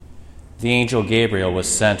The angel Gabriel was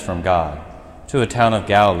sent from God to a town of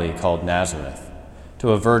Galilee called Nazareth,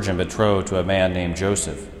 to a virgin betrothed to a man named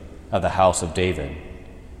Joseph of the house of David.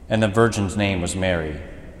 And the virgin's name was Mary.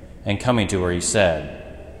 And coming to her he said,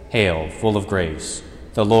 "Hail, full of grace,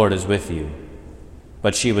 the Lord is with you."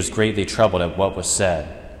 But she was greatly troubled at what was said,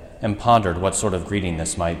 and pondered what sort of greeting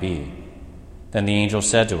this might be. Then the angel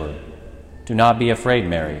said to her, "Do not be afraid,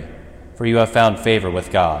 Mary, for you have found favor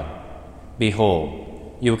with God. Behold,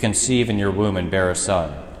 you will conceive in your womb and bear a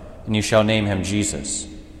son, and you shall name him Jesus.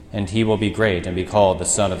 And he will be great and be called the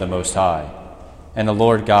Son of the Most High. And the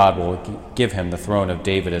Lord God will give him the throne of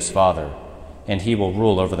David his father, and he will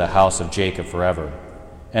rule over the house of Jacob forever,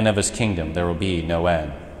 and of his kingdom there will be no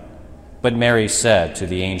end." But Mary said to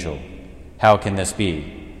the angel, "How can this be,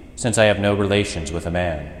 since I have no relations with a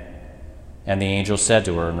man?" And the angel said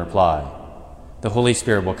to her in reply, "The Holy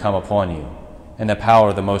Spirit will come upon you, and the power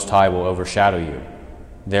of the Most High will overshadow you.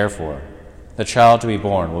 Therefore, the child to be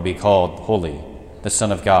born will be called Holy, the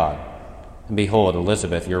Son of God. And behold,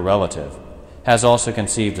 Elizabeth, your relative, has also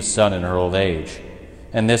conceived a son in her old age,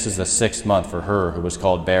 and this is the 6th month for her who was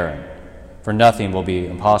called barren, for nothing will be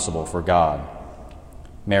impossible for God."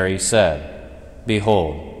 Mary said,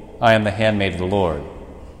 "Behold, I am the handmaid of the Lord.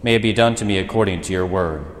 May it be done to me according to your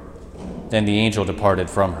word." Then the angel departed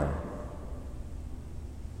from her.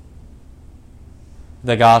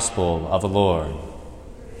 The Gospel of the Lord.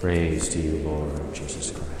 Praise to you, Lord Jesus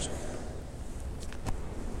Christ.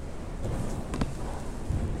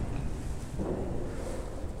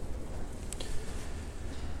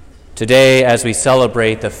 Today, as we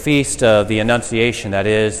celebrate the feast of the Annunciation, that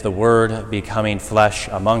is, the Word becoming flesh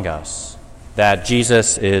among us, that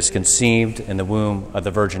Jesus is conceived in the womb of the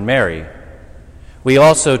Virgin Mary, we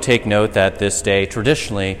also take note that this day,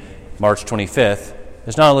 traditionally, March 25th,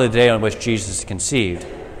 is not only the day on which Jesus is conceived,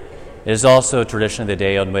 it is also traditionally the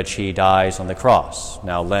day on which he dies on the cross.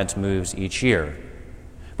 Now, Lent moves each year,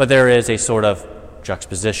 but there is a sort of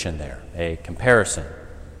juxtaposition there, a comparison,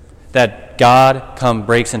 that God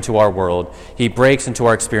breaks into our world, he breaks into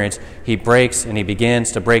our experience, he breaks and he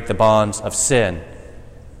begins to break the bonds of sin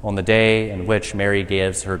on the day in which Mary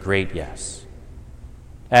gives her great yes.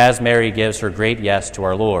 As Mary gives her great yes to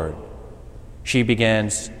our Lord, she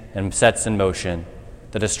begins and sets in motion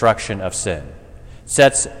the destruction of sin,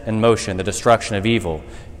 sets in motion the destruction of evil,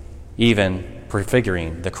 even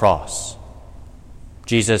prefiguring the cross.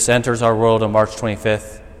 Jesus enters our world on March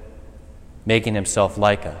 25th, making himself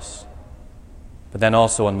like us. But then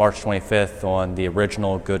also on March 25th, on the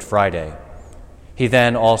original Good Friday, he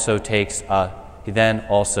then also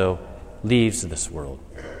leaves this world,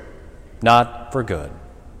 not for good,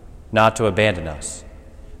 not to abandon us,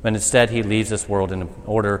 but instead he leaves this world in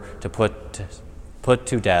order to put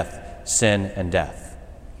to death sin and death.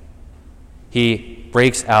 He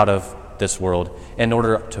breaks out of this world in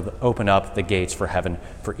order to open up the gates for heaven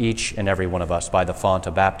for each and every one of us by the font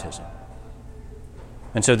of baptism.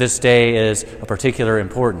 And so this day is of particular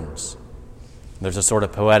importance. There's a sort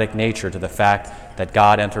of poetic nature to the fact that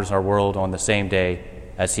God enters our world on the same day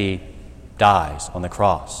as he dies on the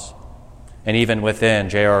cross. And even within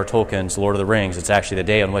J.R.R. Tolkien's Lord of the Rings, it's actually the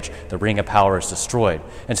day on which the Ring of Power is destroyed.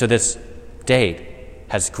 And so this date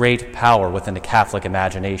has great power within the Catholic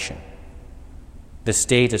imagination. This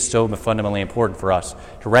date is so fundamentally important for us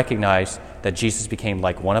to recognize that Jesus became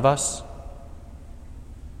like one of us,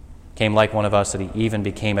 that he even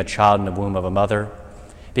became a child in the womb of a mother,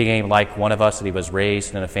 became like one of us that he was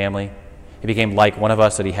raised in a family, he became like one of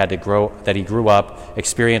us that he grew up,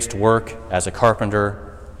 experienced work as a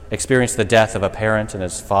carpenter, experienced the death of a parent and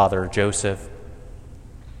his father, Joseph,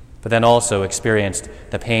 but then also experienced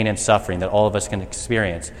the pain and suffering that all of us can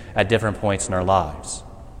experience at different points in our lives,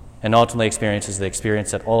 and ultimately experiences the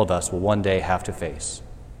experience that all of us will one day have to face,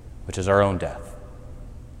 which is our own death.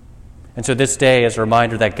 And so this day is a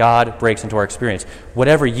reminder that God breaks into our experience.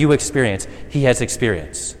 Whatever you experience, he has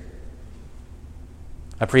experienced.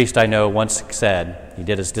 A priest I know once said, he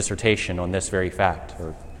did his dissertation on this very fact,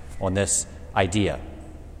 or on this idea,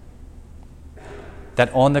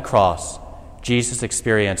 that on the cross, Jesus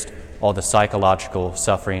experienced all the psychological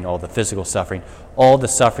suffering, all the physical suffering, all the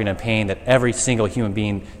suffering and pain that every single human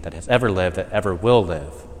being that has ever lived, that ever will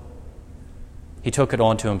live. He took it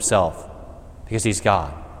onto himself because he's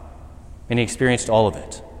God. And he experienced all of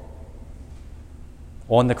it.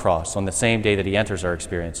 On the cross, on the same day that he enters our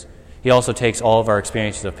experience, he also takes all of our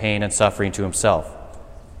experiences of pain and suffering to himself.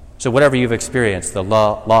 So whatever you've experienced, the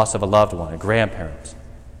loss of a loved one, a grandparent,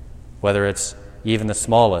 whether it's even the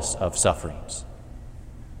smallest of sufferings,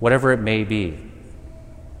 whatever it may be,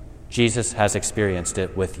 Jesus has experienced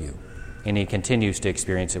it with you, and he continues to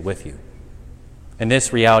experience it with you. And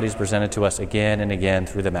this reality is presented to us again and again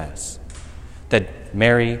through the Mass. That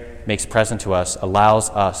Mary makes present to us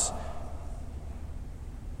allows us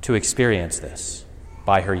to experience this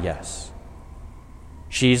by her yes.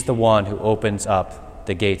 She's the one who opens up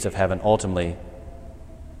the gates of heaven ultimately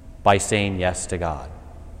by saying yes to God.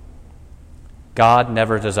 God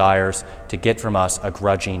never desires to get from us a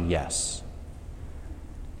grudging yes.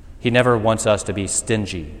 He never wants us to be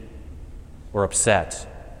stingy or upset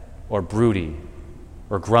or broody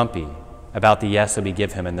or grumpy about the yes that we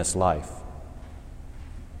give him in this life.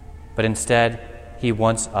 But instead, he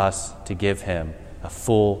wants us to give him a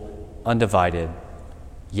full, undivided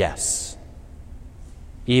yes,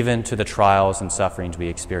 even to the trials and sufferings we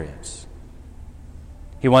experience.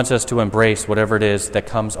 He wants us to embrace whatever it is that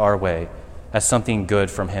comes our way as something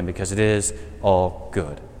good from him, because it is all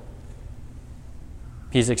good.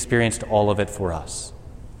 He's experienced all of it for us,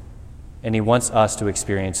 and he wants us to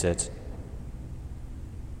experience it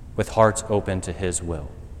with hearts open to his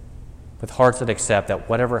will, with hearts that accept that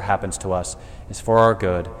whatever happens to us is for our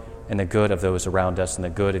good and the good of those around us and the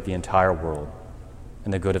good of the entire world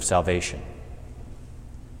and the good of salvation.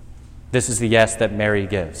 This is the yes that Mary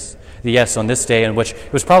gives, the yes on this day in which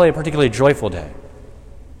it was probably a particularly joyful day.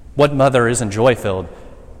 What mother isn't joy-filled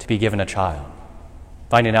to be given a child,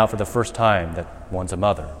 finding out for the first time that one's a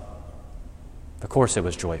mother? Of course it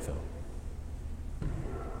was joy-filled.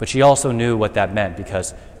 But she also knew what that meant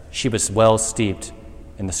because she was well steeped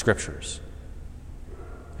in the Scriptures.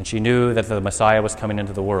 And she knew that the Messiah was coming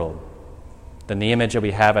into the world. Then the image that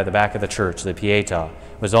we have at the back of the church, the Pietà,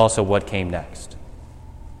 was also what came next.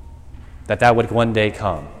 That would one day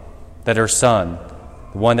come, that her son,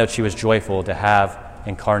 the one that she was joyful to have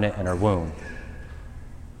incarnate in her womb,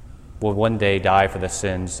 will one day die for the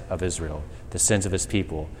sins of Israel, the sins of his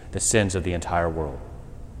people, the sins of the entire world.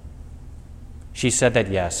 She said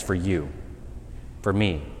that yes for you, for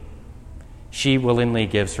me. She willingly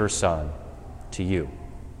gives her son to you.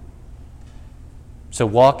 So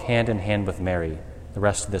walk hand in hand with Mary the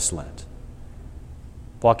rest of this Lent.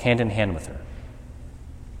 Walk hand in hand with her.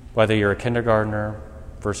 Whether you're a kindergartner,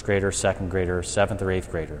 first grader, second grader, seventh or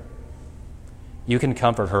eighth grader, you can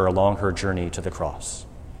comfort her along her journey to the cross.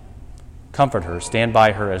 Comfort her, stand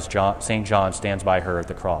by her as St. John stands by her at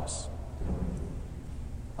the cross.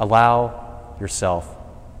 Allow yourself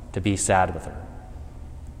to be sad with her.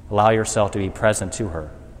 Allow yourself to be present to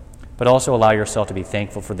her, but also allow yourself to be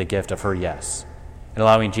thankful for the gift of her yes, and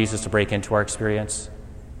allowing Jesus to break into our experience,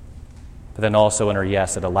 but then also in her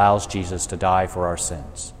yes that allows Jesus to die for our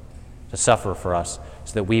sins, to suffer for us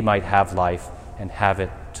so that we might have life and have it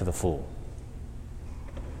to the full.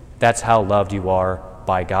 That's how loved you are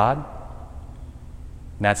by God,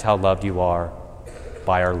 and that's how loved you are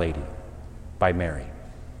by Our Lady, by Mary,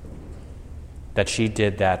 that she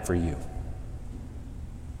did that for you.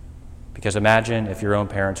 Because imagine if your own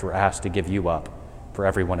parents were asked to give you up for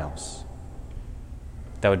everyone else.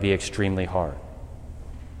 That would be extremely hard.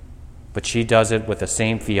 But she does it with the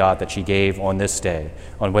same fiat that she gave on this day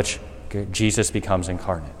on which Jesus becomes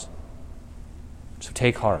incarnate. So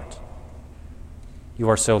take heart. You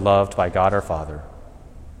are so loved by God our Father,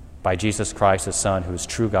 by Jesus Christ, his Son, who is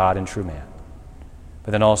true God and true man,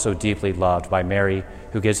 but then also deeply loved by Mary,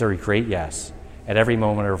 who gives her a great yes at every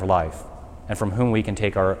moment of her life, and from whom we can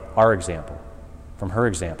take our example, from her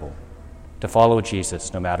example, to follow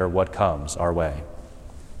Jesus no matter what comes our way.